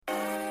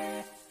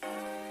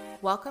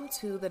Welcome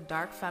to the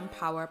Dark Femme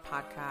Power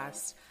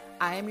podcast.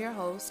 I am your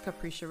host,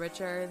 Capricia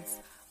Richards,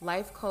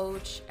 life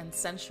coach and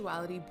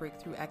sensuality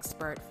breakthrough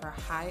expert for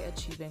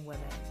high-achieving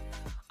women.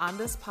 On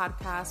this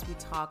podcast, we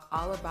talk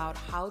all about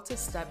how to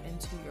step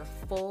into your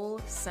full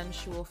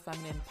sensual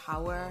feminine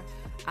power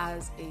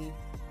as a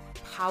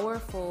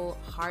powerful,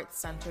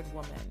 heart-centered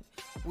woman.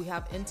 We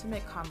have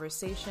intimate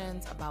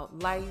conversations about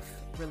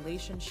life,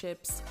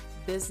 relationships,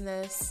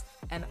 business,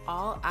 and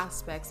all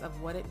aspects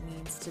of what it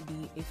means to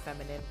be a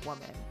feminine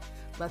woman.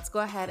 Let's go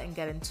ahead and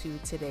get into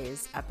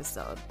today's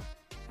episode.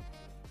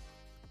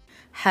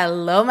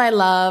 Hello, my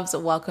loves.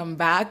 Welcome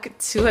back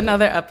to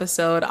another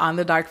episode on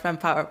the Dark Femme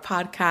Power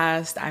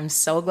podcast. I'm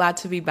so glad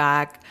to be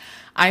back.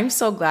 I'm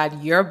so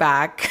glad you're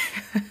back.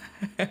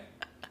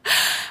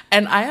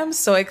 And I am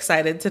so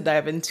excited to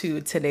dive into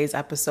today's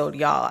episode,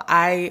 y'all.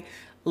 I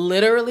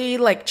literally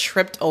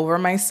tripped over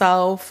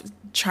myself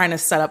trying to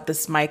set up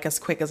this mic as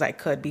quick as I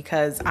could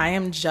because I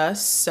am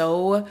just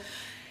so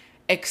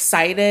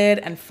excited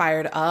and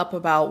fired up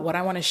about what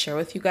I want to share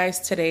with you guys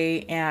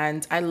today.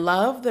 And I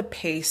love the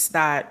pace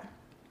that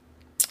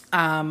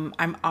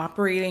I'm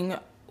operating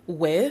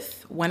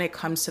with when it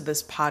comes to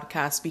this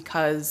podcast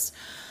because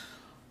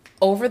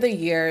over the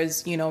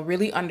years,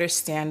 really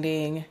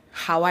understanding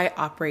how I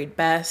operate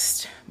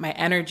best, my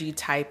energy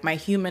type, my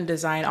human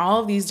design, all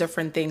of these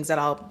different things that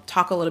I'll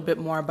talk a little bit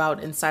more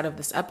about inside of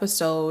this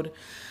episode,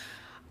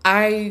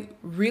 I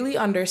really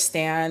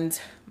understand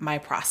my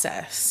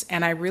process,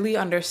 and I really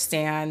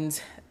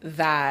understand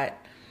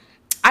that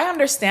I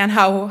understand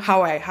how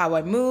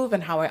I move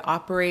and how I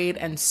operate.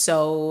 And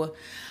so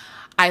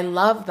I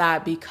love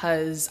that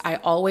because I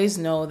always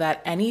know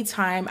that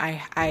anytime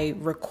I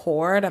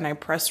record and I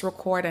press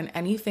record and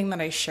anything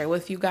that I share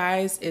with you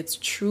guys, it's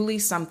truly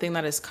something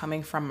that is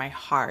coming from my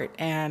heart.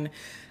 And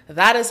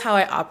that is how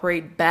I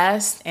operate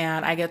best.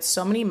 And I get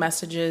so many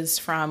messages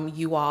from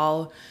you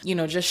all,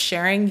 just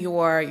sharing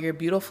your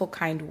beautiful,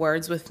 kind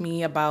words with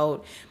me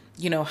about,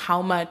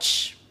 how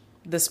much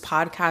this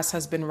podcast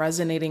has been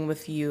resonating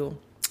with you.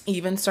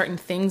 Even certain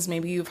things,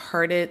 maybe you've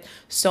heard it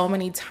so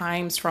many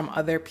times from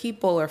other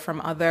people or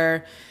from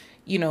other,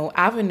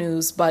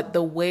 avenues, but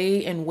the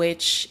way in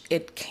which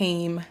it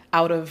came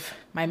out of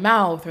my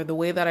mouth or the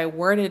way that I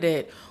worded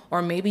it,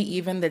 or maybe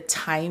even the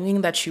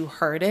timing that you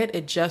heard it,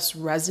 it just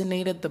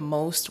resonated the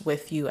most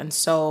with you. And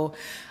so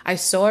I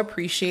so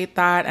appreciate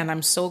that. And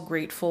I'm so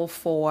grateful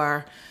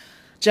for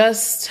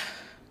just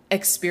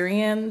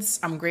experience.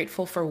 I'm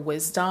grateful for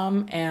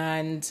wisdom.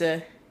 And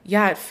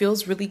it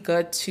feels really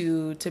good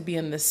to be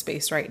in this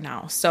space right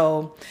now.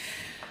 So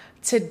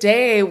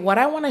today, what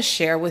I want to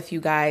share with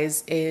you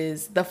guys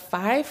is the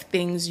 5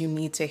 things you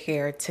need to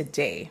hear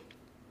today.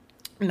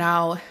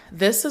 Now,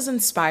 this is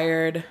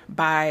inspired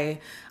by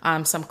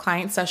some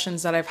client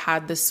sessions that I've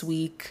had this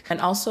week, and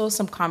also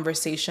some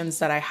conversations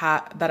that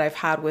I've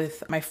had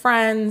with my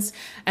friends,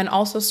 and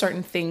also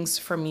certain things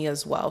for me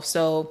as well.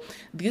 So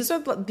these are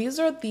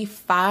the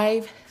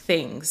 5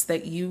 things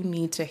that you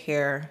need to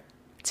hear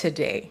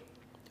today.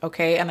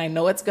 Okay. And I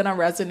know it's going to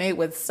resonate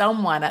with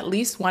someone, at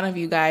least one of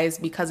you guys,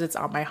 because it's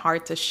on my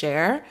heart to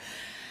share.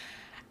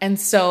 And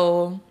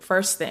so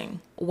first thing,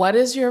 what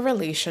is your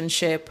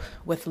relationship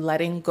with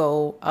letting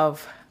go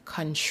of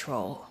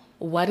control?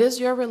 What is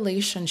your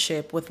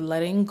relationship with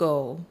letting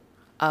go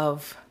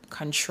of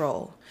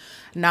control?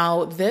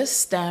 Now, this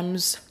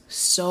stems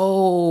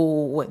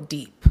so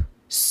deep.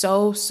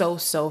 So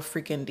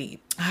freaking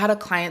deep. I had a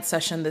client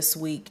session this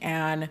week,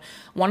 and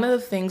one of the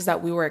things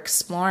that we were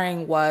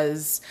exploring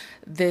was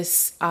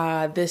this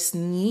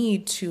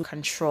need to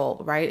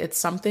control, right? It's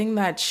something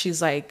that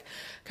she's like,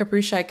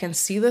 Capricia, I can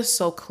see this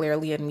so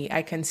clearly in me.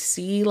 I can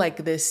see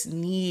this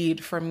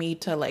need for me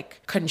to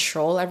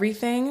control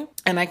everything,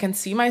 and I can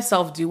see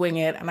myself doing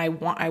it, and I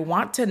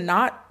want to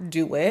not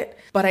do it,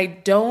 but I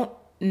don't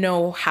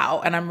know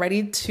how, and I'm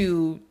ready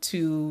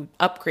to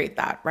upgrade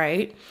that,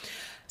 right?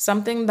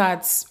 Something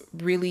that's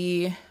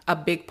really a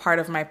big part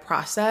of my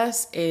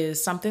process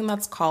is something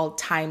that's called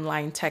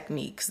timeline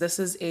techniques. This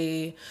is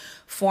a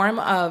form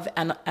of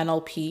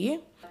NLP.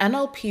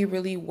 NLP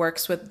really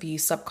works with the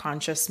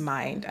subconscious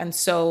mind. And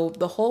so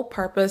the whole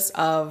purpose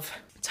of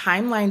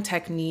timeline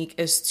technique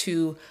is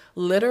to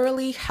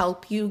literally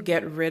help you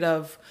get rid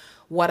of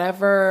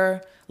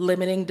whatever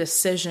limiting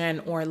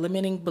decision or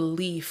limiting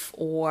belief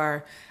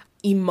or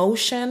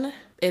emotion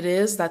it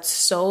is that's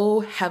so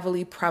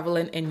heavily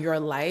prevalent in your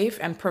life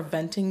and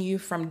preventing you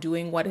from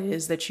doing what it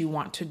is that you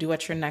want to do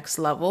at your next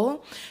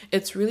level.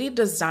 It's really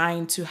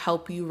designed to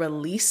help you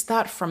release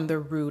that from the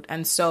root.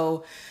 And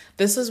so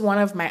this is one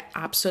of my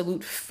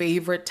absolute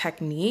favorite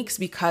techniques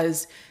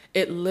because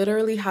it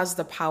literally has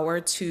the power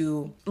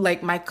to,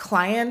 my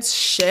clients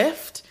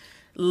shift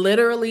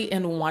literally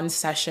in one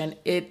session.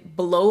 It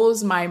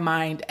blows my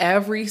mind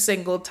every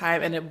single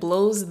time, and it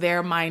blows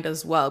their mind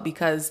as well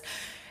because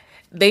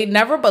they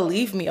never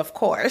believe me, of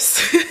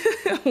course,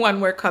 when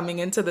we're coming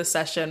into the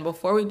session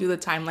before we do the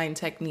timeline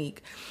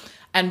technique.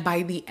 And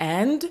by the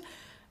end,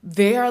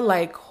 they are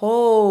like,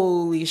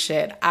 holy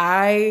shit,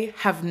 I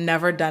have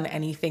never done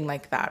anything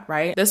like that,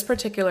 right? This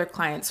particular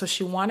client, so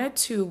she wanted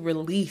to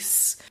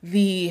release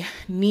the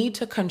need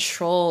to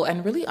control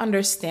and really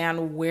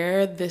understand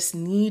where this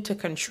need to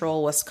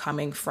control was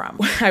coming from.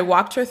 I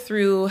walked her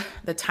through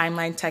the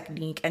timeline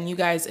technique, and you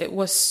guys, it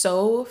was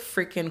so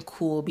freaking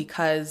cool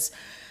because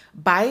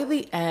by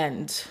the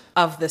end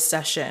of the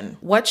session,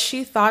 what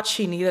she thought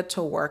she needed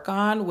to work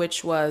on,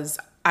 which was,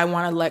 I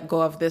want to let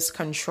go of this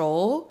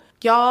control.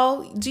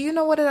 Y'all, do you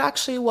know what it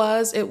actually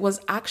was? It was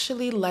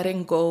actually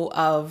letting go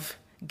of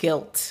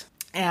guilt.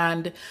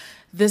 And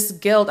this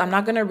guilt, I'm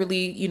not going to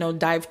really,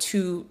 dive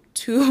too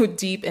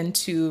deep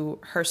into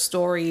her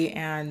story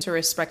and to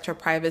respect her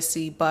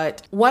privacy.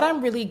 But what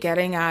I'm really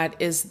getting at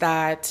is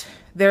that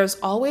there's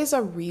always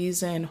a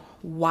reason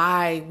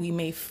why we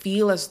may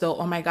feel as though,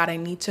 oh my God, I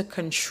need to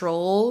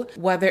control,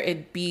 whether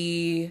it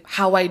be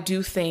how I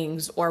do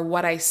things or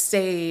what I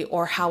say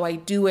or how I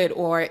do it,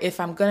 or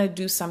if I'm going to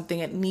do something,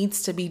 it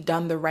needs to be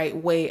done the right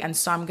way. And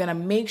so I'm going to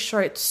make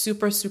sure it's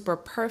super, super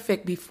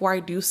perfect before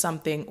I do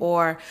something,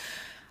 or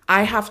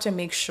I have to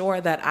make sure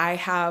that I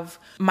have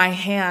my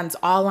hands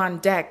all on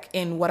deck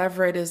in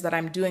whatever it is that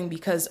I'm doing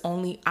because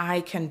only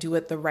I can do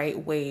it the right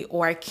way,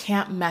 or I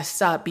can't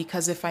mess up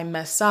because if I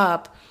mess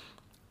up,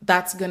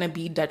 that's going to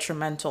be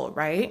detrimental,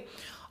 right?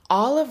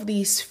 All of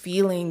these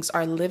feelings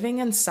are living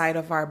inside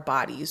of our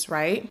bodies,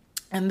 right?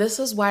 And this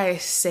is why I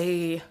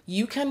say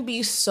you can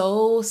be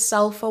so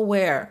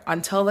self-aware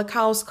until the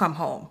cows come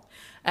home.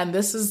 And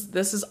this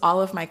is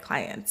all of my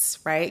clients,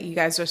 right? You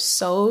guys are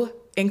so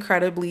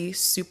incredibly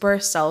super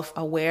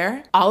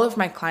self-aware. All of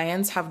my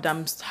clients have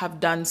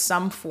done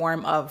some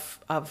form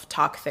of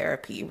talk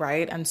therapy,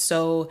 right? And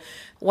so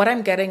what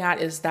I'm getting at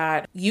is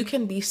that you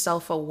can be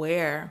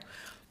self-aware,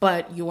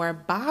 but your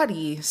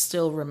body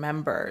still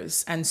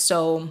remembers. And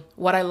so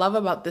what I love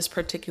about this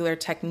particular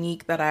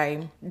technique that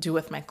I do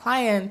with my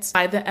clients,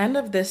 by the end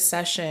of this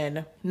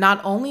session, not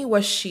only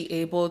was she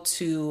able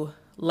to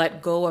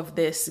let go of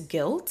this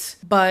guilt,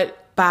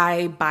 but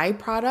by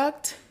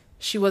byproduct,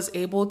 she was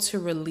able to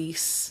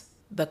release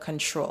the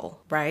control,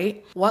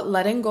 right? What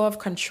letting go of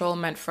control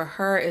meant for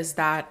her is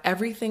that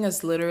everything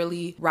is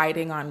literally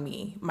riding on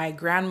me. My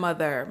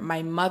grandmother,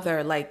 my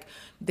mother, like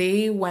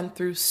they went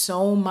through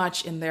so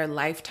much in their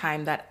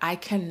lifetime that I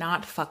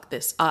cannot fuck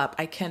this up.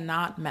 I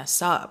cannot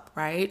mess up,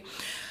 right?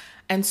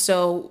 And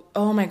so,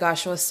 oh my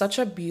gosh, it was such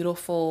a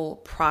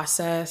beautiful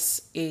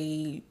process,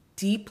 a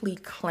deeply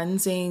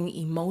cleansing,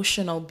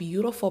 emotional,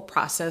 beautiful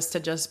process to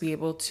just be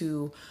able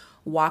to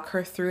walk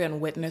her through and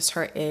witness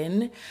her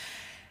in.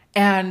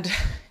 And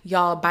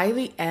y'all, by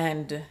the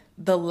end,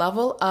 the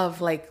level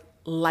of like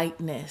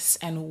lightness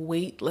and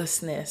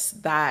weightlessness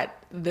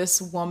that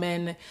this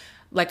woman,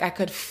 like I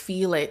could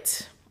feel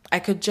it. I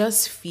could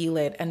just feel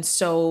it. And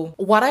so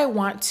what I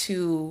want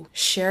to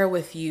share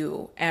with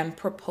you and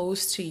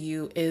propose to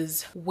you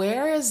is,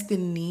 where is the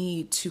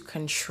need to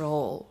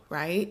control,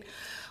 right?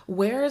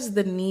 Where is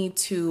the need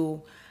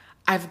to,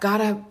 I've got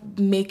to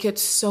make it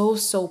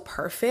so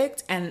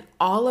perfect, and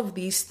all of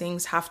these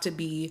things have to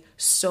be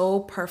so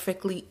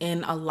perfectly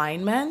in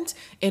alignment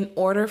in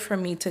order for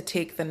me to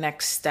take the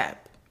next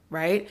step,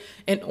 right?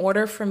 In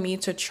order for me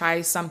to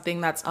try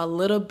something that's a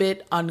little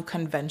bit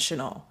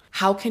unconventional.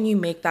 How can you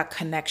make that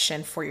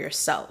connection for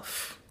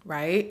yourself,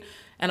 right?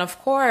 And of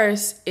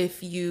course,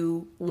 if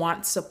you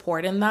want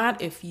support in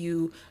that, if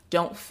you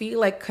don't feel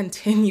like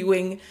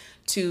continuing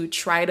to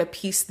try to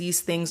piece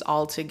these things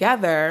all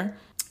together,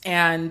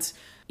 and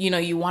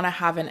you want to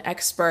have an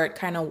expert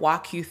kind of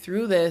walk you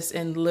through this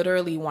in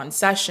literally one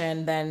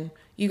session, then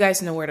you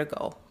guys know where to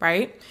go,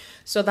 right?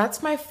 So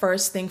that's my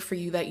first thing for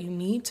you that you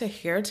need to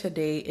hear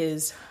today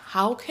is,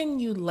 how can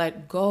you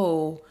let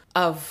go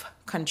of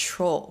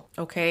control,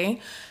 okay?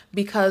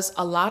 Because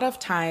a lot of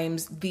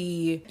times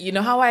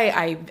how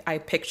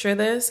I picture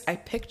this? I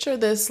picture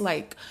this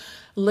like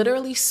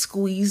literally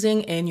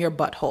squeezing in your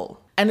butthole.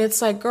 And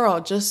it's like,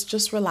 girl,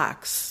 just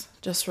relax.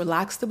 Just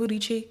relax the booty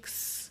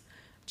cheeks.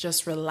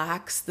 Just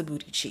relax the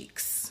booty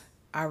cheeks.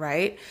 All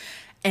right.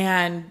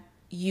 And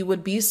you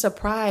would be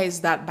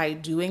surprised that by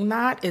doing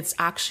that, it's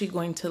actually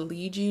going to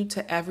lead you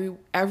to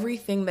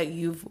everything that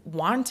you've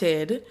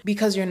wanted,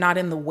 because you're not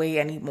in the way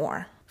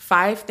anymore.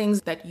 5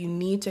 things that you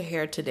need to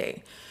hear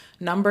today.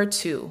 Number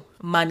 2,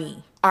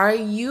 money. Are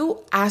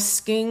you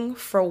asking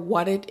for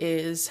what it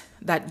is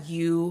that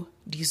you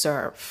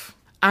deserve?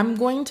 I'm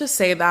going to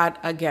say that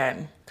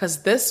again,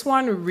 because this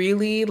one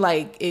really,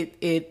 like,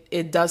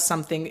 it does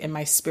something in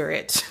my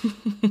spirit.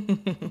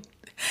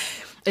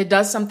 It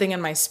does something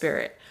in my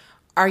spirit.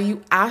 Are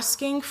you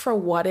asking for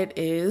what it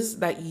is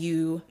that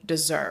you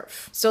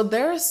deserve? So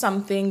there is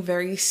something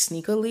very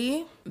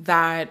sneakily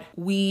that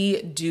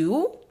we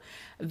do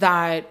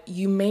that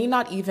you may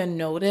not even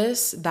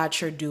notice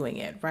that you're doing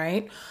it,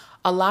 right?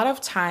 A lot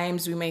of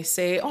times we may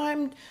say,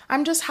 oh,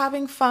 I'm just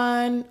having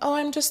fun. Oh,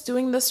 I'm just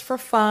doing this for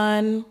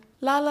fun.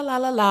 La, la, la,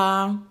 la,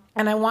 la.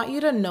 And I want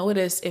you to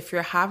notice if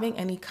you're having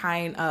any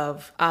kind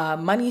of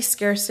money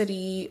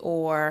scarcity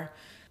or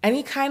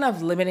any kind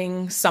of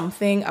limiting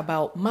something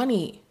about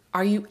money,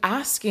 Are you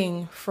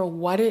asking for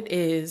what it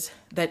is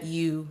that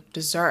you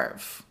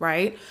deserve,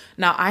 right?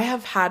 Now, I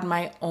have had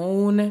my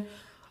own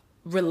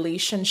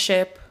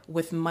relationship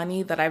with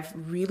money that I've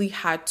really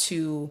had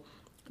to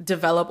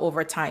develop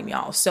over time,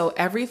 y'all. So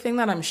everything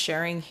that I'm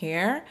sharing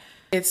here,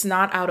 it's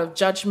not out of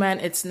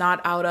judgment. It's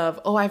not out of,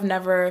 oh, I've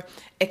never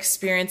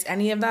experienced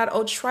any of that.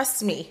 Oh,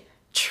 trust me,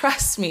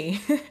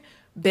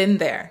 been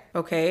there,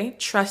 okay?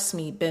 Trust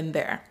me, been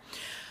there.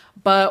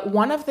 But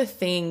one of the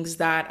things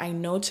that I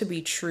know to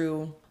be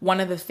true, one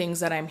of the things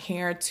that I'm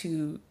here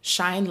to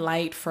shine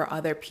light for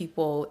other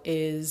people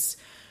is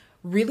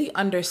really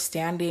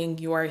understanding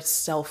your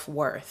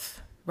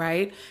self-worth,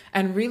 right?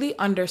 And really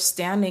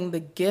understanding the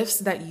gifts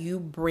that you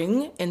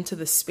bring into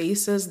the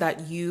spaces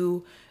that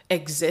you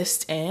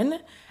exist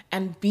in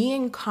and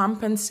being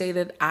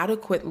compensated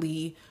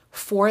adequately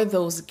for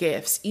those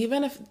gifts,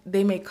 even if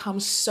they may come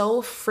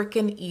so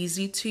freaking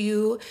easy to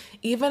you,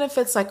 even if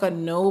it's like a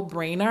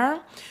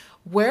no-brainer.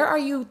 Where are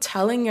you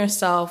telling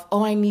yourself,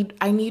 oh, I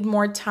need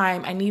more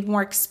time, I need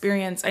more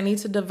experience, I need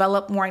to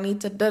develop more, I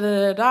need to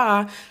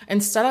da-da-da-da,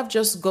 instead of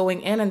just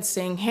going in and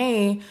saying,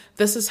 hey,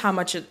 this is how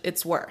much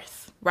it's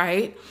worth,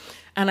 right?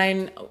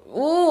 And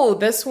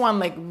this one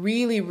like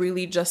really,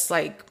 really just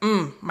like,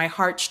 my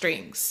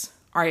heartstrings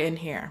are in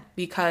here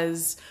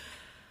because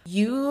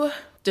you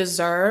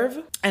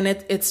deserve, and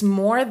it's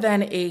more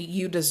than a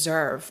you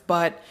deserve,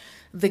 but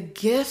the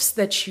gifts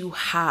that you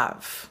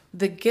have,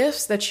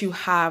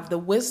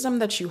 the wisdom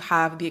that you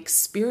have, the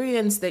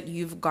experience that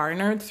you've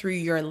garnered through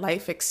your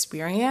life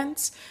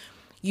experience,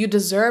 you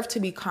deserve to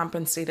be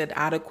compensated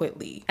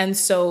adequately. And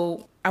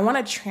so I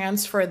want to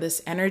transfer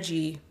this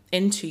energy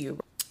into you,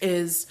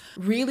 is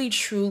really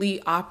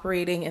truly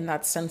operating in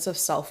that sense of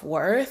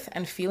self-worth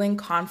and feeling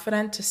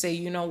confident to say,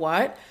 you know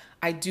what?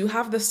 I do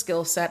have the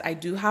skill set. I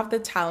do have the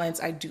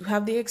talents. I do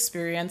have the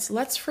experience.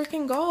 Let's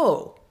freaking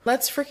go.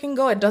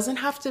 It doesn't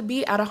have to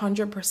be at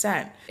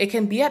 100%. It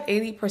can be at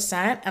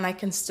 80% and I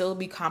can still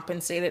be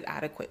compensated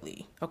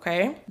adequately.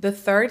 Okay. The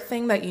third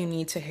thing that you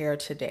need to hear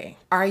today,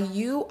 are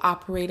you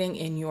operating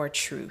in your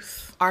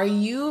truth? Are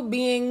you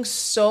being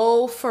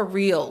so for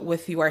real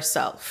with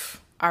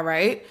yourself? All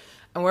right.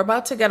 And we're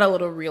about to get a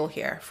little real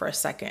here for a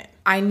second.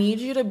 I need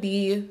you to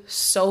be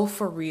so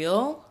for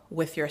real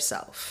with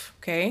yourself.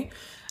 Okay.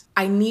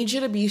 I need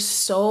you to be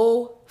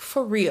so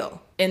for real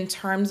in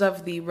terms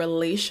of the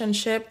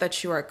relationship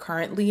that you are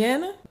currently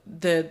in,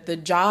 the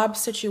job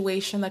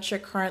situation that you're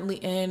currently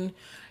in,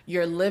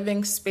 your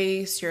living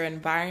space, your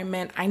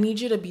environment. I need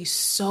you to be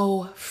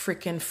so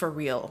freaking for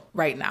real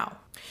right now.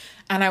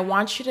 And I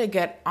want you to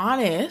get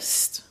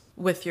honest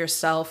with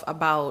yourself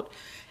about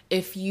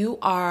if you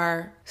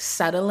are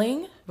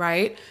settling,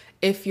 right?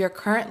 If you're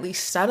currently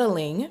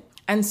settling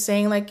and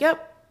saying like,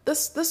 yep,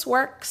 this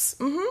works.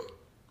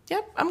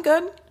 Yep, I'm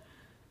good.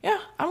 Yeah,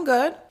 I'm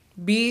good.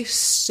 Be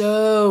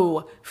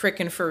so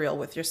freaking for real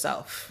with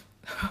yourself,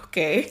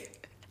 okay?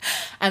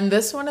 And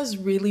this one is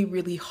really,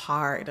 really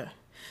hard.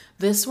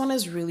 This one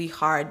is really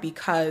hard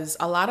because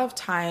a lot of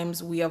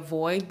times we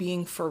avoid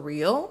being for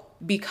real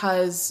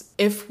because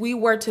if we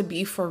were to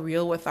be for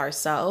real with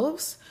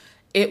ourselves,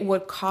 it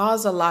would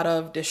cause a lot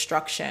of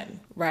destruction,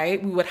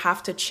 right? We would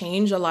have to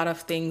change a lot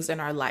of things in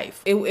our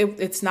life.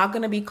 It's not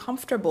going to be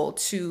comfortable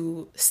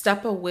to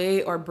step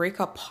away or break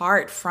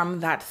apart from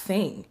that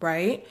thing,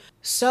 right?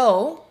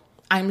 So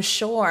I'm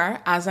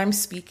sure as I'm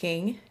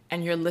speaking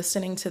and you're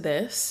listening to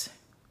this,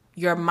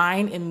 your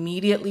mind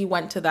immediately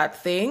went to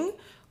that thing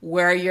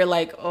where you're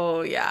like,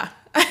 oh yeah.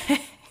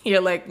 You're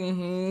like,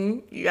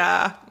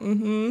 yeah,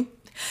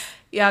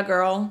 yeah,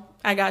 girl,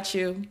 I got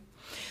you.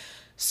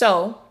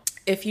 So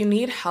if you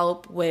need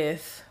help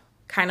with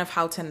kind of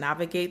how to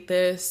navigate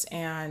this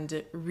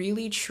and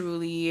really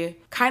truly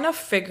kind of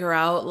figure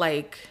out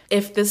like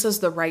if this is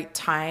the right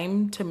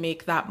time to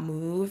make that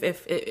move,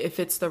 if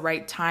it's the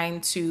right time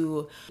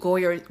to go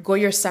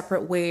your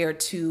separate way or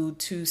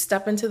to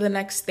step into the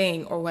next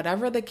thing or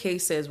whatever the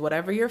case is,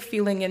 whatever you're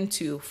feeling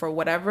into for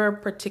whatever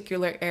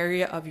particular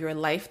area of your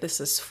life this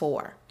is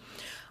for,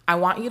 I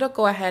want you to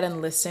go ahead and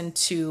listen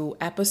to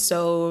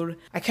episode,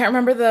 I can't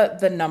remember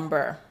the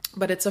number,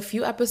 but it's a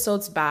few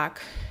episodes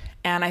back,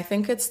 and I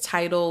think it's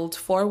titled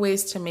 4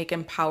 Ways to Make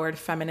Empowered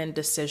Feminine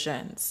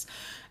Decisions.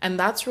 And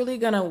that's really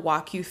going to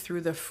walk you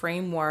through the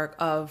framework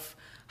of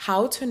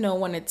how to know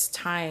when it's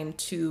time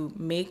to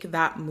make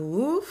that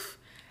move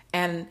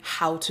and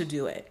how to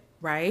do it,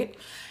 right?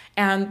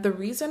 And the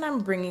reason I'm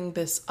bringing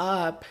this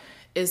up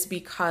is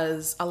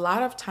because a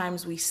lot of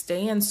times we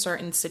stay in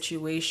certain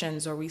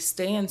situations or we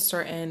stay in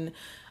certain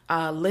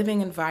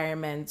living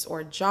environments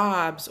or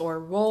jobs or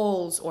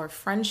roles or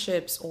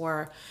friendships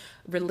or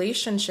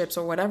relationships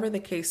or whatever the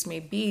case may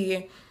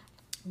be,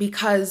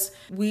 because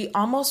we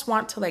almost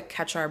want to like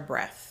catch our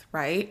breath,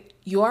 right?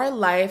 Your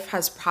life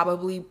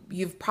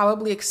you've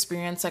probably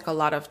experienced like a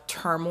lot of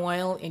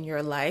turmoil in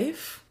your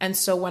life. And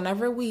so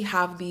whenever we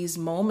have these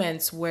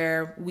moments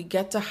where we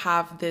get to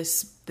have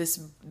this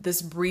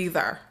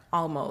breather,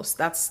 almost,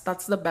 that's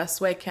the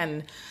best way I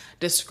can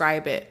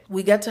describe it.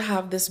 We get to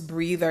have this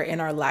breather in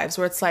our lives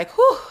where it's like,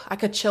 whew, I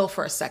could chill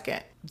for a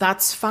second.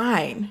 that's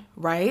fine,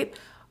 right?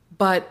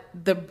 But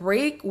the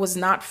break was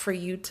not for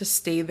you to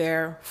stay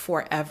there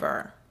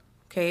forever.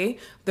 Okay?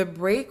 The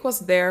break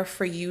was there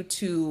for you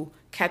to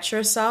catch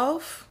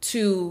yourself,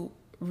 to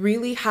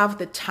really have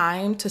the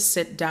time to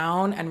sit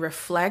down and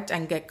reflect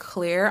and get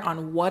clear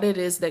on what it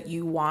is that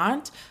you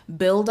want,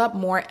 build up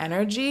more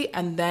energy,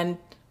 and then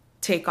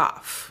take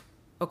off.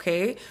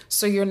 Okay?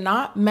 So you're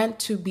not meant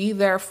to be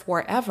there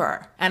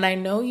forever. And I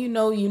know you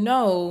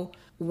know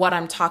what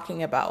I'm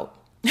talking about.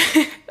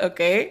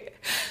 Okay?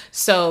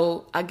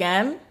 So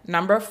again,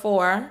 number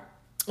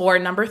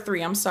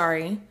three, I'm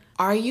sorry.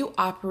 Are you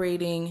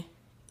operating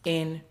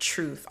in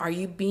truth? Are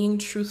you being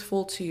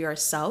truthful to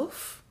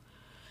yourself?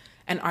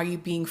 And are you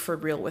being for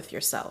real with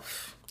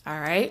yourself? All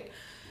right.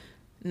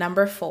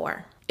 Number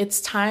 4, it's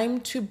time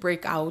to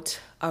break out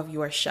of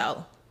your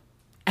shell,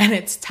 and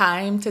it's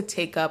time to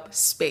take up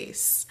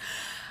space.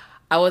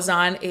 I was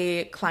on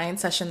a client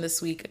session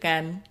this week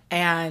again,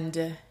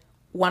 and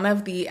one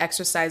of the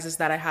exercises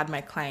that I had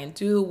my client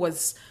do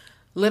was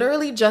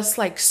literally just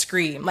like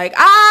scream, like,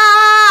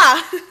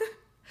 ah!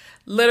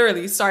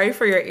 Literally, sorry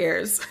for your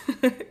ears.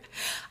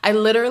 I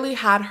literally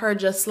had her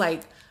just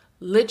like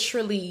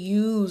literally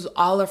use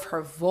all of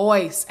her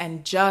voice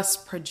and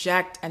just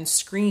project and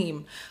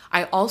scream.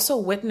 I also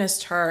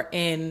witnessed her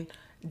in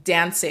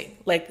dancing,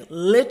 like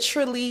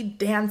literally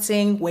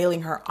dancing,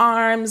 wailing her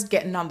arms,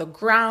 getting on the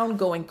ground,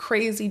 going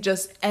crazy,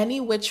 just any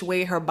which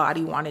way her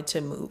body wanted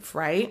to move,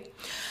 right?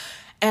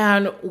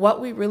 And what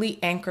we really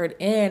anchored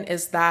in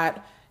is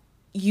that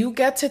you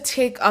get to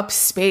take up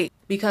space,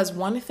 because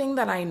one thing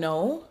that I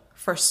know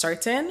for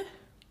certain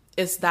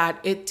is that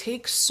it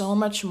takes so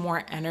much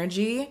more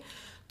energy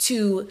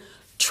to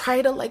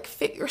try to like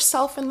fit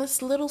yourself in this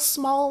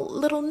small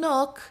little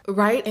nook,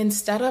 right?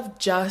 Instead of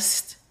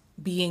just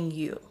being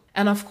you.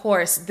 And of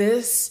course,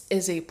 this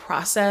is a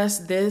process.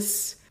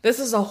 This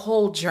is a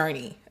whole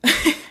journey,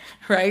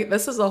 right?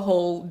 This is a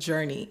whole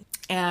journey.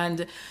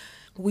 And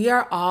we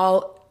are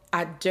all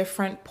at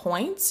different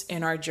points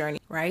in our journey,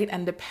 right?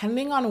 And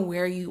depending on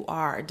where you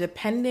are,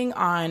 depending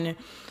on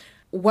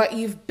what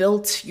you've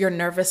built your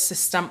nervous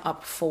system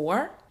up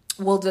for,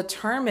 will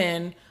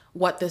determine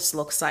what this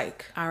looks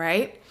like, all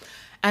right?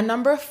 And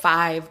number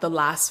 5, the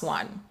last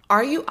one,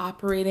 are you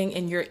operating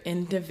in your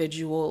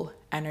individual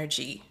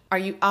energy? Are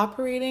you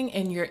operating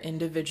in your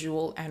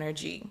individual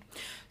energy?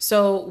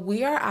 So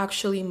we are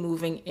actually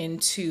moving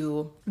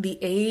into the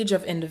age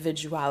of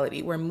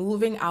individuality. We're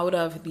moving out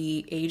of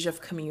the age of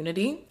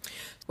community.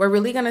 We're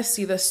really going to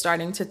see this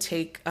starting to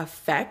take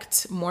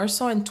effect more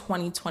so in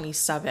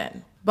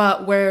 2027.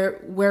 But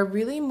we're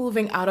really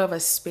moving out of a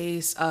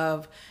space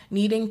of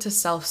needing to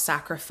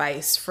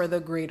self-sacrifice for the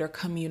greater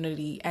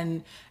community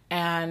and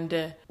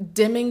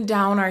dimming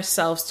down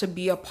ourselves to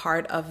be a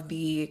part of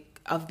the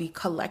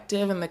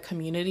collective and the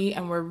community,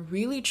 and we're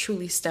really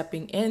truly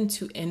stepping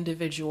into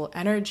individual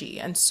energy.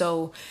 And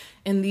so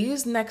in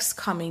these next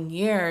coming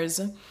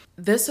years,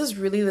 this is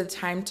really the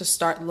time to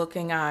start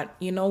looking at,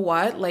 you know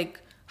what,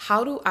 like,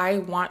 how do I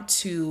want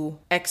to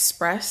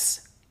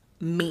express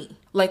me?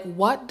 Like,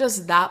 what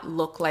does that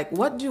look like?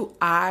 What do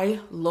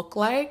I look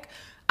like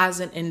as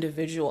an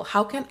individual?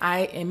 How can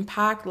I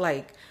impact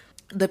like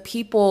the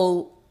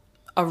people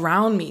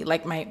around me,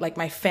 like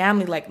my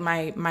family, like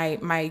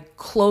my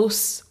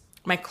close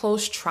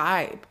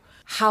tribe?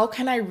 How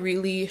can I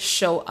really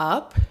show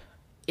up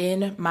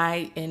in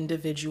my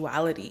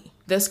individuality?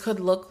 This could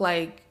look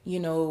like,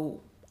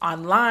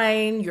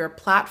 online, your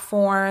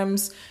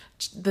platforms,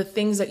 the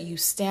things that you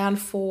stand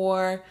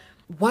for.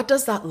 What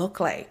does that look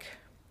like?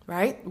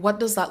 Right? What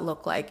does that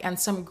look like? And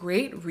some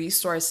great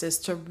resources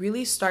to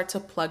really start to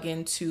plug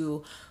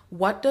into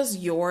what does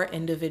your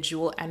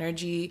individual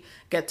energy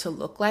get to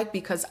look like?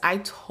 Because I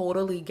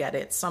totally get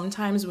it.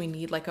 Sometimes we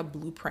need like a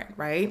blueprint,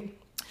 right?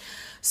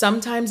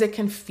 Sometimes it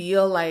can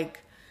feel like,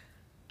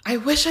 I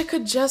wish I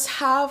could just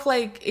have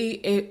like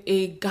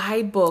a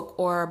guidebook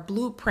or a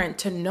blueprint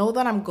to know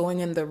that I'm going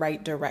in the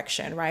right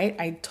direction, right?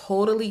 I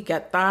totally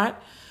get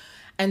that.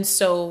 And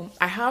so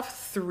I have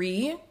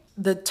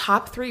the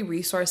top 3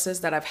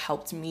 resources that have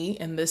helped me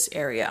in this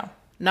area.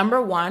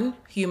 Number 1,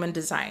 human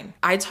design.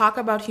 I talk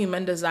about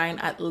human design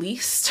at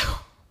least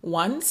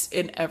once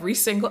in every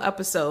single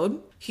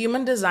episode.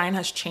 Human design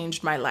has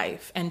changed my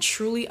life, and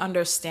truly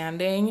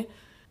understanding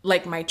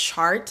like my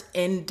chart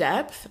in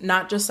depth,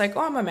 not just like,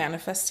 oh, I'm a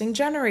manifesting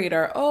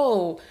generator.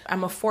 Oh,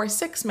 I'm a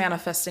 4/6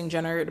 manifesting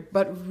generator,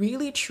 but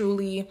really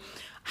truly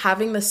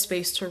having the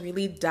space to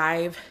really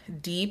dive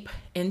deep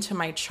into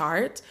my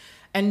chart.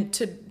 And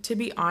to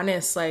be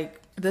honest,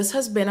 like this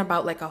has been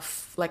about like a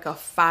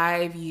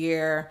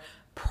 5-year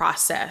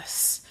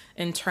process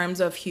in terms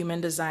of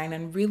human design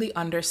and really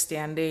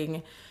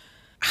understanding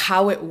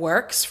how it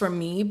works for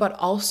me, but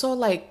also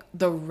like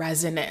the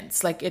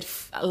resonance,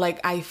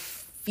 I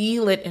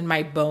feel it in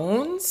my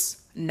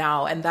bones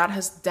now. And that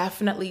has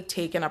definitely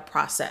taken a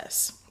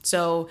process.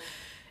 So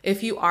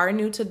if you are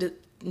new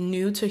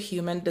to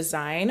human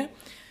design,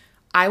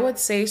 I would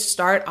say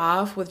start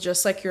off with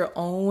just like your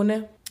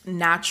own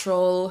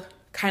natural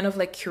kind of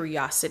like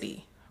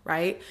curiosity,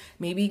 right?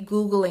 Maybe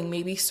Googling,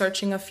 maybe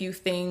searching a few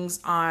things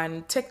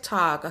on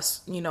TikTok,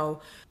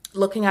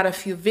 looking at a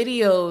few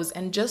videos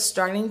and just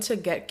starting to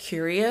get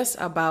curious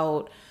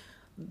about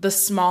the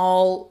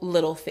small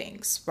little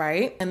things,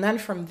 right? And then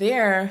from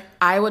there,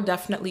 I would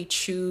definitely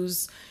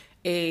choose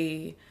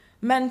a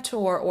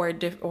mentor or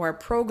a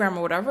program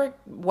or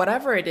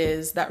whatever it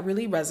is that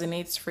really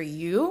resonates for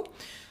you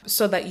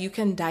so that you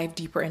can dive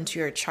deeper into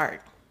your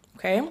chart.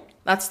 Okay?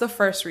 That's the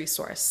first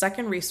resource.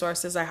 Second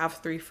resource is I have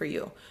 3 for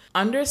you.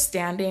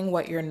 Understanding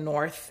what your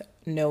north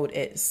node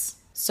is.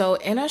 So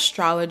in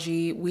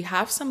astrology, we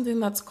have something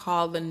that's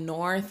called the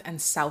north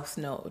and south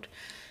node.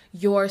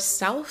 Your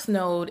south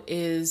node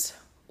is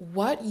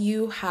what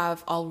you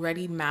have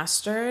already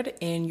mastered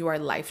in your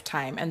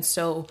lifetime. And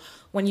so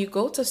when you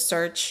go to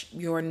search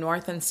your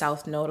north and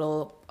south node,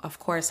 it'll of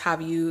course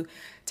have you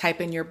type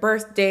in your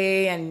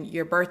birthday and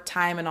your birth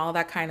time and all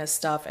that kind of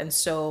stuff. And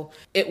so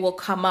it will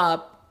come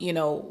up,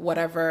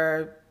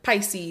 whatever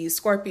Pisces,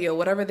 Scorpio,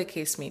 whatever the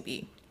case may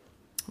be,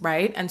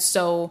 right? And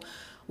so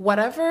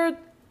whatever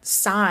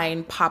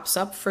sign pops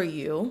up for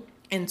you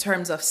in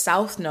terms of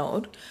south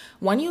node,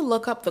 when you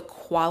look up the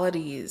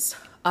qualities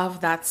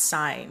of that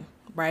sign,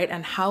 right,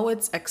 and how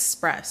it's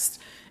expressed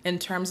in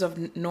terms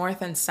of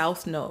north and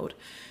south node,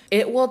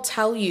 it will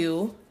tell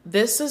you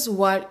this is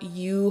what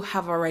you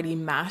have already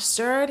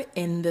mastered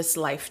in this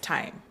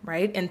lifetime,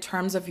 right, in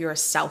terms of your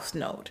south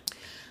node.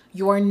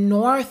 Your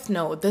north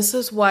node, this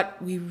is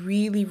what we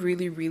really,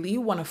 really, really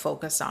want to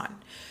focus on.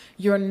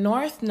 Your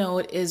north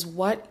node is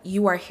what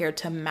you are here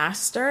to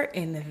master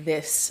in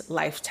this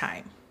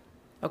lifetime.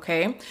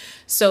 Okay,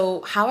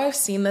 so how I've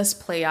seen this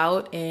play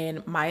out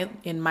in my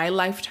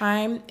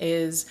lifetime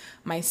is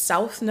my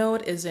south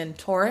node is in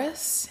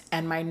Taurus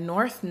and my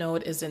north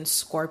node is in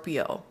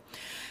Scorpio.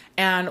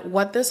 And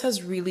what this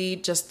has really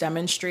just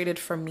demonstrated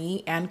for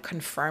me and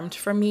confirmed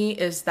for me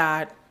is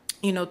that,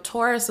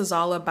 Taurus is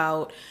all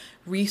about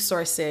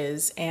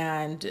resources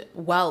and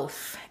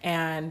wealth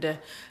and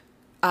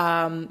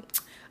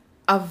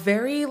a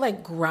very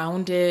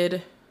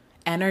grounded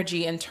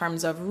energy in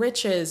terms of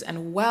riches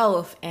and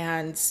wealth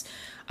and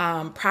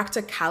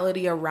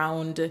practicality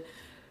around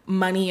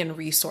money and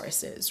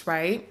resources,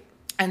 right?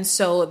 And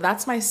so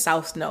that's my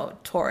south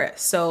node,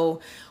 Taurus.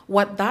 So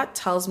what that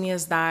tells me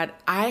is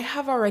that I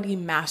have already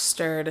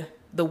mastered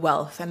the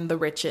wealth and the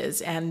riches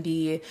and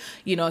the,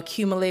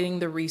 accumulating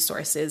the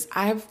resources.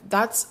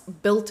 That's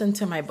built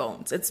into my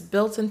bones. It's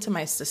built into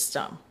my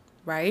system,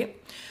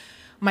 right?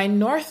 My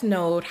north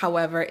node,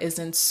 however, is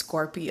in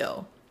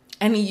Scorpio.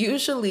 And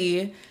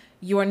usually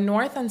your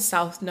north and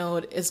south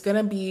node is going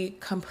to be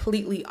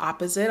completely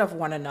opposite of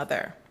one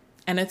another.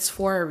 And it's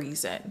for a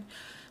reason.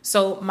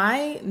 So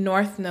my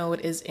north node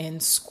is in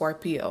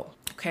Scorpio,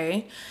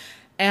 okay?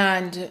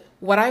 And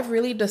what I've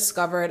really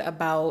discovered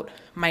about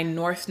my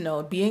north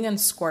node being in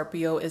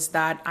Scorpio is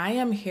that I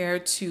am here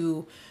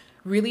to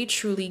really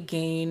truly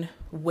gain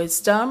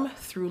wisdom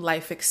through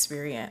life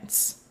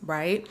experience,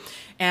 right?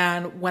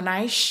 And when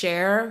I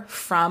share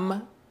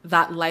from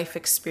that life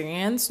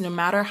experience, no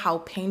matter how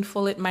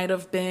painful it might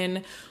have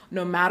been,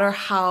 no matter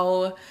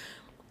how,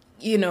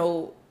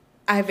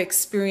 I've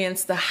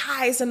experienced the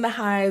highs and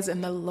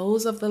the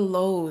lows of the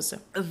lows,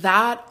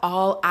 that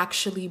all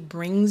actually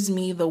brings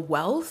me the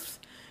wealth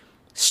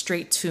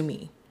straight to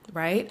me,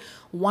 right?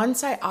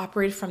 Once I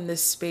operate from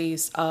this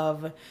space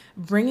of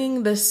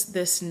bringing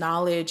this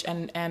knowledge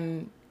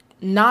and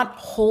not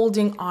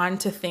holding on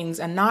to things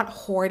and not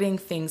hoarding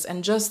things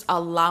and just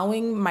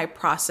allowing my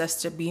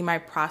process to be my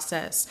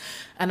process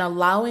and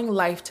allowing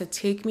life to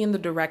take me in the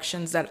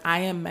directions that I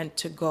am meant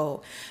to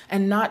go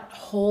and not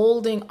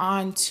holding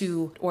on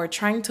to or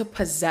trying to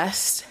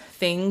possess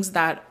things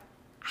that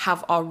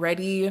have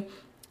already,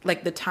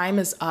 the time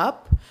is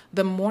up,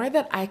 the more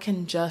that I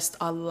can just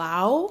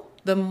allow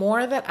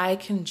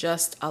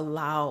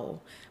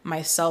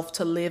myself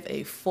to live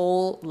a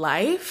full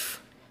life,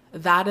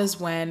 that is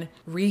when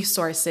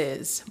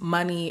resources,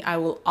 money, I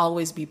will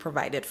always be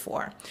provided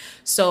for.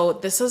 So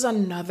this is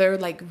another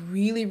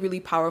really, really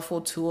powerful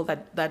tool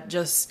that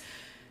just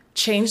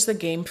changed the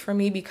game for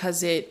me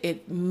because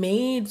it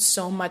made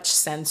so much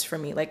sense for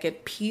me.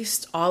 It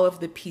pieced all of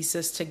the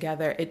pieces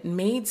together. It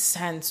made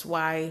sense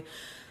why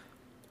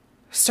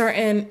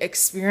certain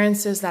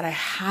experiences that I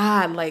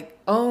had,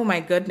 oh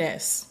my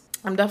goodness,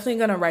 I'm definitely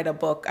going to write a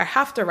book. I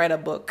have to write a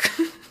book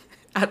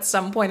at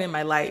some point in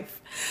my life.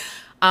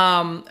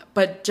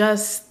 But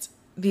just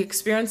the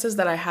experiences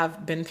that I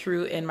have been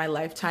through in my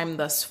lifetime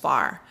thus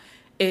far,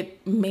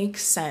 it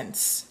makes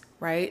sense,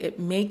 right? It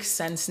makes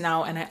sense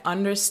now. And I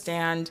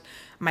understand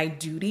my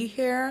duty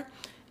here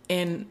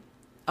in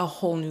a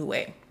whole new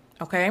way.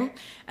 Okay.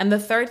 And the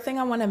third thing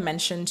I want to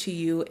mention to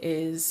you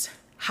is,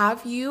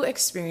 have you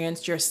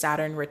experienced your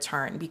Saturn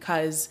return?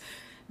 Because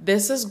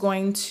this is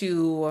going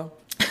to,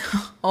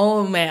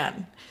 oh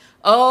man,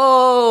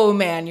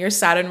 your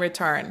Saturn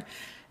return.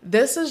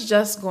 This is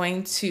just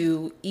going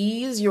to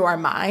ease your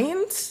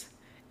mind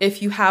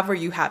if you have or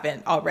you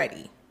haven't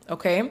already,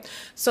 okay?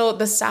 So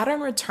the Saturn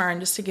return,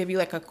 just to give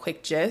you a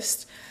quick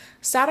gist,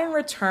 Saturn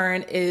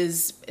return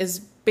is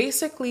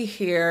basically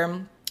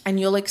here, and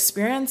you'll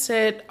experience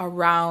it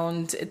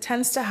it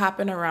tends to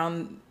happen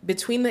around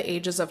between the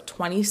ages of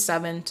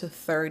 27 to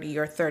 30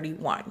 or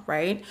 31,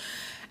 right?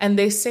 And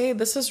they say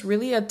this is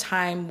really a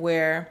time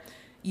where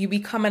you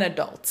become an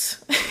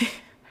adult,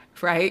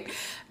 right?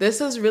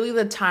 This is really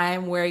the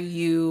time where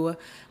you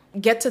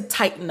get to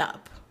tighten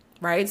up,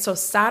 right? So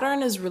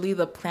Saturn is really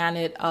the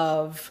planet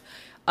of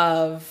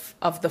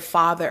the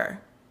father,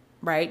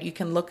 right? You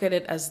can look at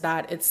it as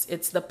that.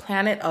 It's the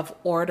planet of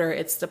order.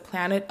 It's the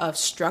planet of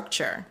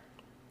structure.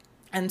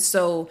 And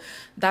so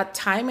that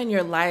time in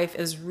your life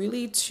is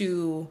really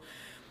to,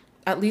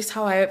 at least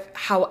how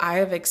I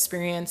have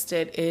experienced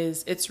it,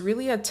 is it's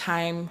really a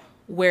time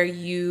where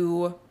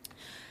you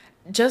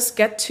just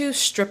get to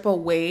strip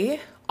away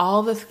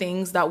all the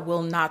things that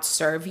will not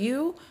serve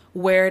you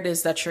where it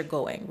is that you're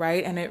going,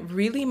 right? And it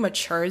really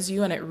matures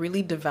you and it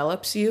really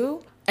develops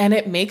you and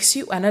it makes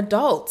you an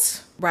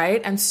adult,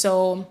 right? And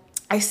so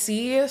I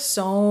see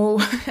so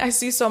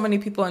many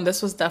people, and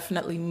this was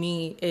definitely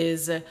me,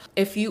 is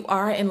if you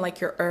are in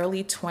like your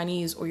early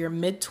 20s or your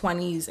mid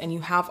 20s and you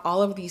have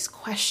all of these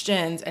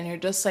questions and you're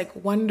just like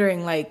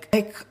wondering like,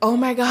 oh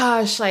my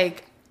gosh,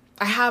 like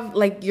I have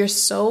like, you're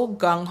so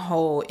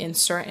gung-ho in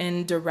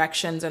certain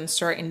directions and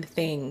certain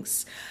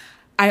things.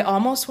 I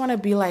almost want to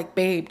be like,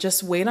 babe,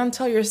 just wait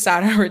until your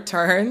Saturn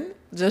return.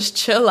 Just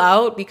chill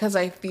out, because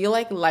I feel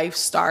like life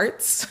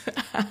starts.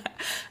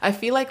 I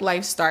feel like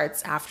life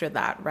starts after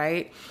that,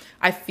 right?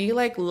 I feel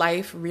like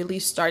life really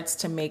starts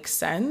to make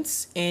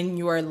sense in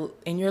your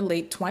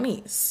late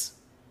 20s.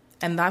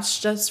 And that's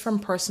just from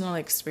personal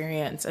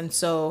experience. And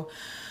so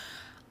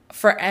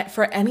for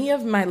any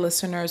of my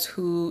listeners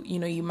who, you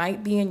know, you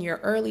might be in your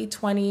early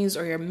 20s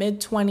or your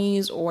mid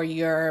 20s, or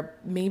you're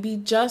maybe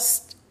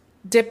just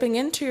dipping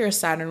into your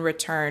Saturn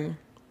return,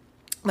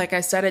 like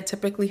I said, it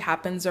typically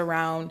happens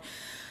around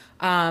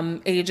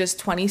ages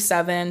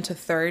 27 to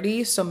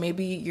 30. So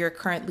maybe you're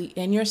currently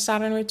in your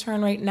Saturn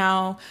return right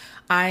now.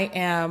 I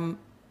am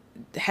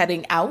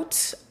heading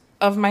out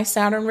of my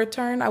Saturn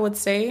return, I would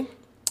say.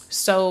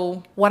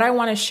 So what I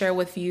want to share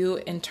with you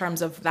in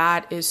terms of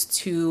that is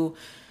to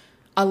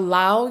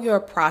allow your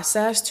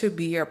process to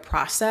be your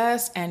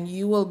process, and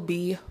you will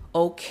be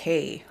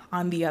okay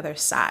on the other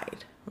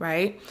side,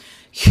 right?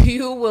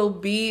 You will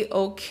be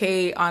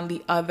okay on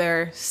the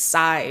other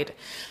side.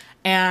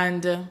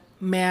 And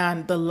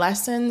man, the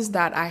lessons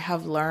that I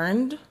have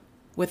learned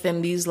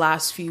within these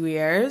last few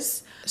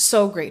years,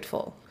 so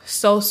grateful.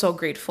 So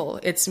grateful.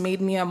 It's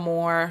made me a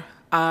more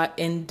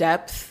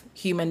in-depth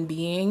human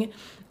being.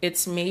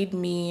 It's made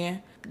me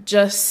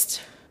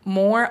just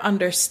more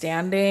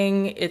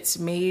understanding. It's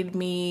made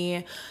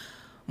me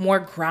more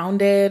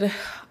grounded.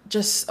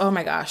 Just, oh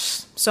my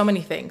gosh, so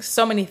many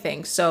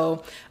things.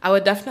 So I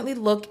would definitely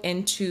look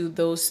into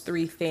those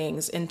three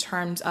things in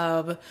terms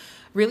of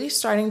really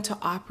starting to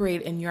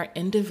operate in your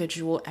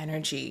individual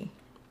energy.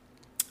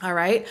 All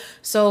right.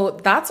 So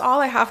that's all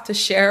I have to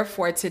share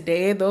for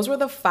today. Those were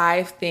the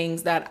 5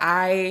 things that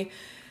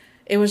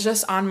it was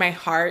just on my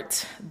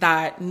heart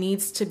that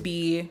needs to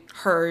be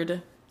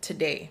heard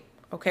today.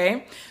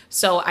 Okay,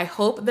 so I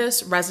hope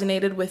this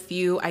resonated with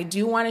you. I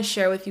do want to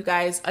share with you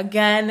guys,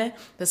 again,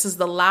 this is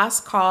the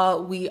last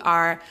call. We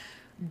are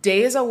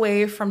days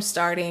away from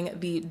starting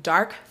the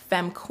Dark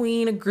Femme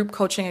Queen group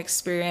coaching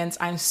experience.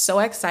 I'm so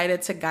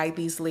excited to guide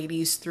these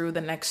ladies through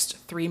the next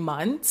 3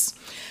 months.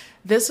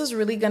 This is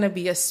really going to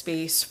be a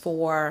space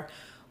for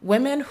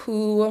women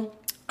who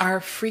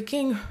are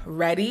freaking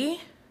ready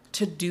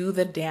to do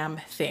the damn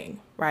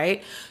thing,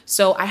 right?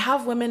 So I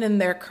have women in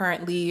there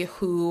currently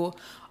who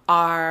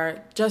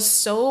are just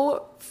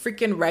so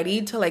freaking ready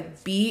to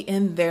like be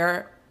in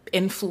their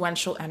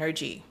influential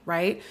energy,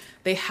 right?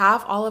 They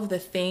have all of the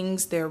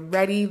things, they're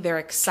ready, they're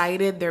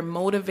excited, they're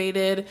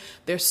motivated,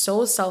 they're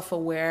so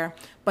self-aware,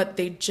 but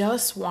they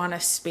just want a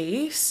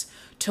space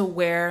to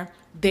where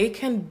they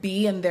can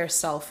be in their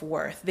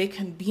self-worth. They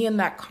can be in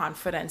that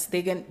confidence.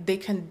 They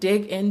can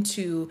dig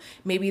into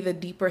maybe the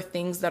deeper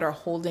things that are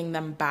holding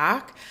them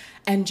back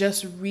and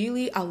just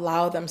really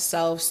allow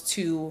themselves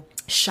to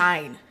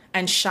shine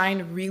and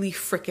shine really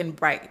freaking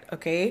bright,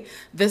 okay?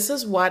 This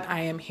is what I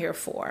am here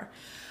for.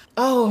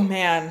 Oh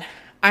man,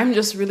 I'm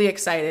just really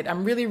excited.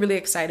 I'm really, really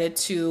excited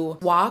to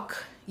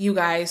walk you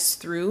guys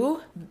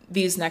through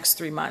these next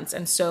 3 months.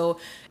 And so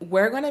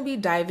we're going to be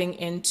diving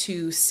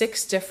into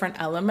 6 different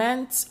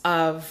elements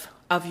of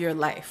your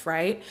life,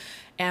 right?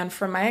 And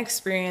from my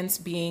experience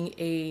being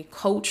a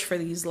coach for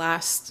these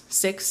last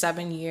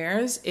 6-7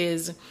 years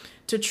is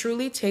to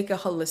truly take a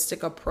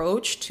holistic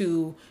approach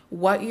to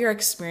what you're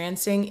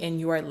experiencing in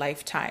your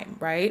lifetime,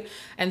 right?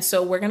 And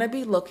so we're going to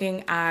be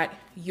looking at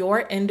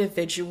your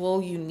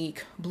individual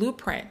unique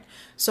blueprint.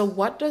 So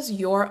what does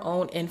your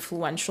own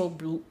influential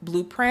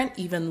blueprint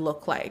even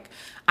look like?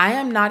 I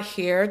am not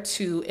here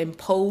to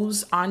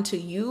impose onto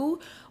you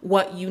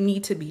what you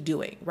need to be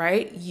doing,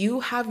 right?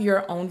 You have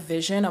your own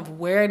vision of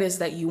where it is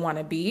that you want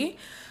to be.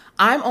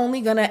 I'm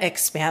only going to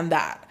expand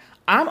that.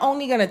 I'm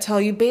only going to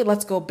tell you, babe,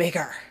 let's go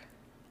bigger.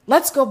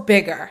 Let's go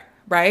bigger,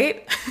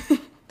 right?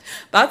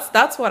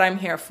 That's what I'm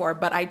here for.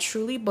 But I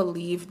truly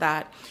believe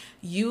that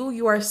you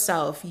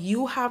yourself,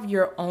 you have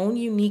your own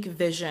unique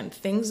vision,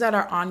 things that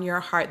are on your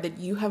heart that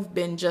you have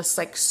been just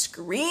like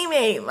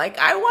screaming, like,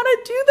 I want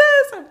to do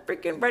this. I'm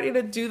freaking ready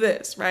to do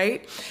this,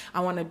 right?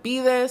 I want to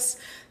be this.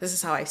 This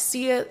is how I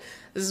see it.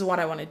 This is what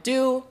I want to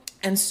do.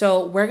 And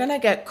so we're going to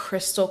get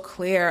crystal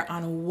clear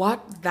on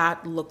what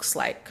that looks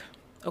like.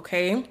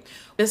 Okay.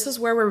 This is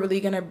where we're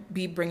really going to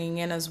be bringing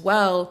in as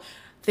well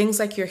things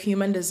like your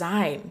human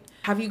design.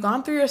 Have you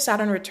gone through your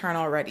Saturn return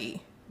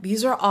already?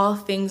 These are all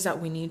things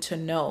that we need to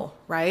know,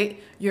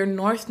 right? Your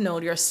North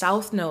Node, your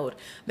South Node.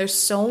 There's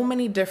so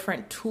many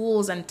different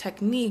tools and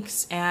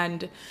techniques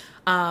and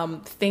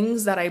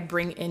things that I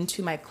bring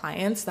into my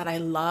clients that I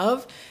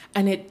love.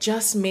 And it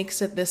just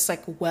makes it this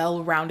like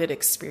well-rounded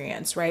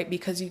experience, right?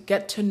 Because you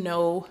get to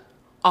know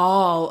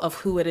all of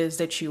who it is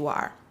that you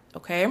are,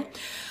 okay?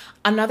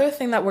 Another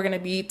thing that we're going to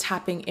be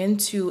tapping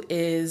into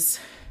is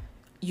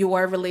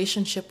your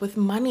relationship with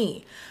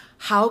money.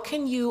 How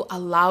can you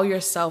allow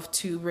yourself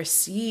to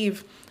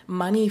receive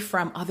money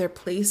from other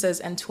places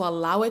and to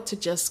allow it to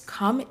just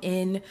come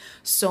in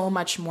so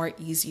much more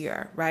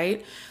easier,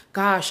 right?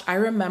 Gosh, I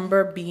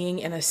remember being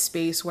in a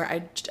space where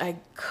I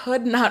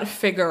could not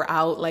figure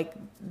out, like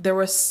there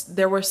were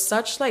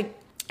such like,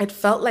 it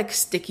felt like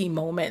sticky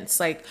moments.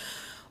 Like,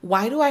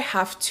 why do I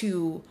have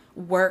to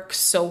work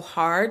so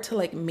hard to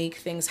like make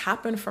things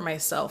happen for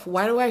myself?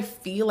 Why do I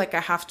feel like I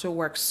have to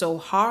work so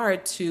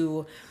hard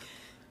to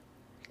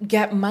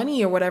get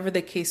money or whatever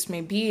the case may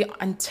be,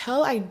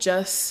 until I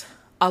just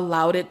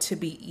allowed it to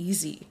be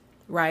easy,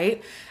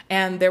 right?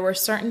 And there were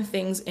certain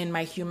things in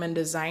my human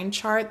design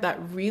chart that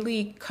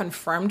really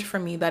confirmed for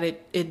me that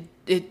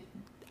it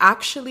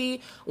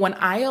actually, when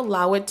I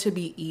allow it to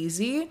be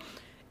easy,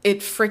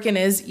 it freaking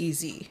is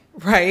easy,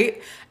 right?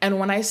 And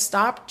when I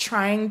stop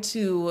trying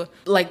to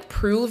like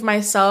prove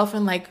myself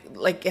and like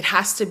it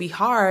has to be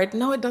hard,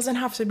 no, it doesn't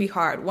have to be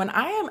hard. When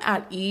I am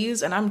at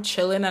ease and I'm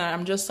chilling and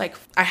I'm just like,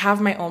 I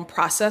have my own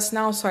process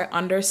now, so I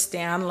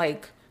understand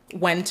like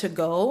when to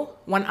go.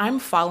 When I'm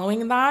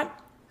following that,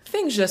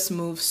 things just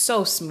move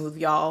so smooth,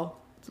 y'all.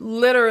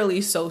 Literally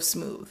so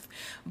smooth.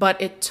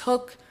 But it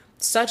took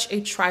such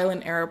a trial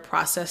and error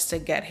process to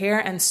get here.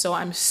 And so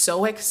I'm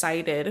so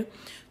excited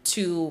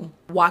to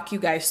walk you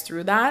guys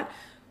through that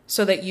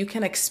so that you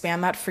can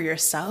expand that for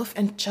yourself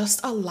and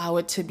just allow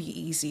it to be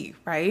easy,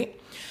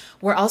 right?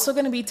 We're also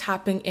going to be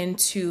tapping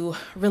into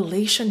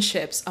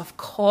relationships, of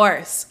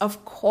course.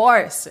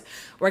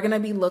 We're going to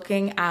be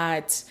looking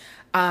at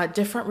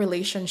different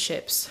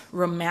relationships,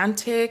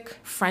 romantic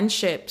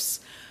friendships,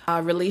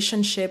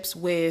 relationships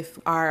with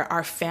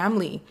our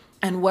family,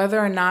 and whether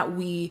or not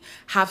we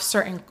have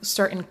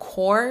certain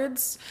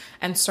cords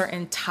and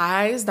certain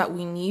ties that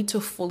we need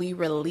to fully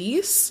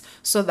release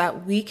so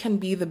that we can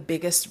be the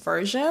biggest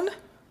version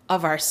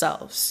of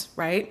ourselves,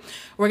 right?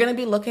 We're going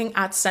to be looking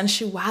at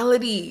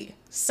sensuality.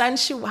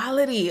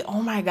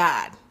 Oh my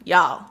God,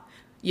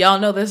 y'all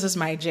know this is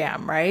my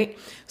jam, right?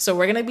 So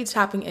we're going to be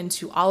tapping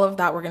into all of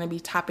that. We're going to be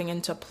tapping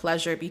into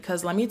pleasure,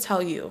 because let me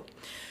tell you,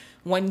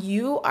 when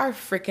you are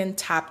freaking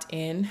tapped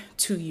in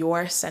to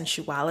your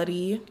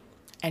sensuality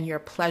and your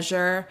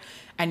pleasure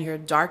and your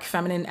dark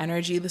feminine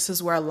energy, this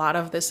is where a lot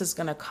of this is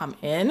going to come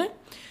in.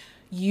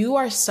 You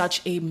are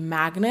such a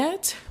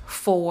magnet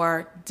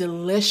for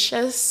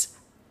delicious,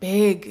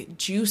 big,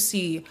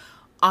 juicy,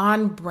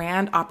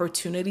 on-brand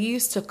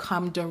opportunities to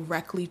come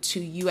directly to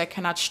you. I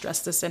cannot stress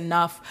this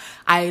enough.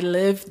 I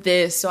live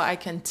this, so I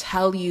can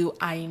tell you,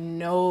 I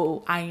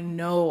know,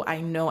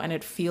 and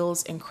it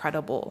feels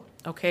incredible,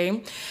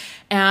 okay?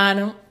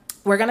 And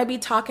we're going to be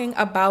talking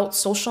about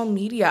social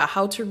media,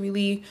 how to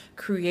really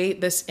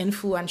create this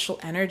influential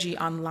energy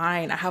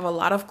online. I have a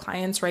lot of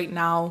clients right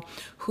now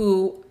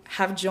who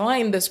have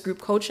joined this group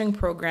coaching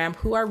program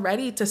who are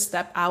ready to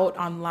step out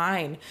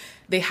online.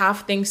 They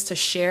have things to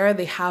share.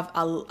 They have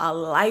a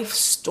life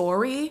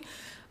story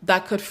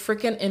that could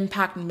freaking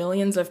impact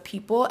millions of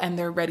people, and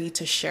they're ready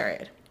to share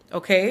it.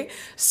 Okay.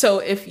 So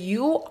if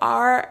you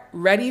are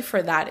ready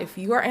for that, if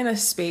you are in a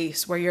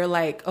space where you're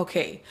like,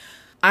 okay,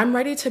 I'm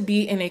ready to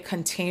be in a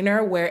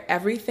container where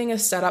everything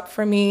is set up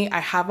for me,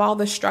 I have all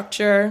the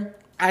structure,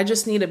 I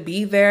just need to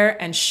be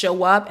there and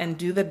show up and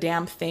do the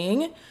damn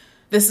thing,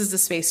 this is the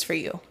space for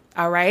you.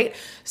 All right.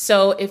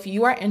 So if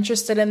you are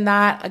interested in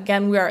that,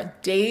 again, we are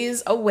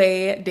days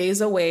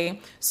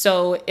away.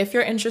 So if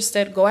you're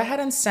interested, go ahead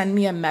and send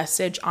me a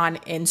message on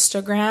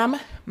Instagram.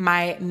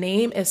 My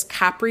name is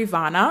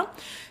Caprivana,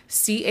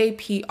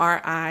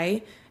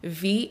 CapriVanaa,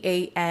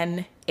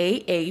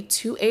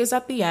 2 A's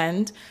at the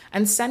end,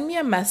 and send me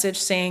a message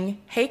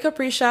saying, hey,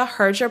 Capricia,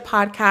 heard your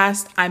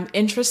podcast. I'm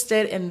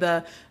interested in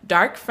the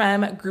Dark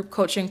Femme group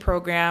coaching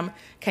program.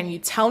 Can you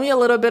tell me a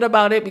little bit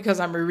about it? Because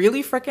I'm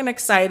really freaking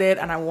excited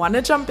and I want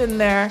to jump in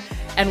there,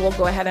 and we'll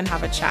go ahead and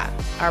have a chat.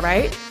 All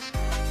right.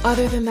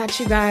 Other than that,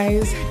 you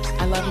guys,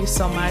 I love you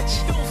so much.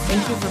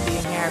 Thank you for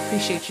being here. I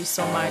appreciate you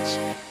so much.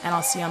 And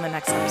I'll see you on the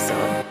next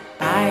episode.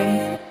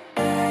 Bye.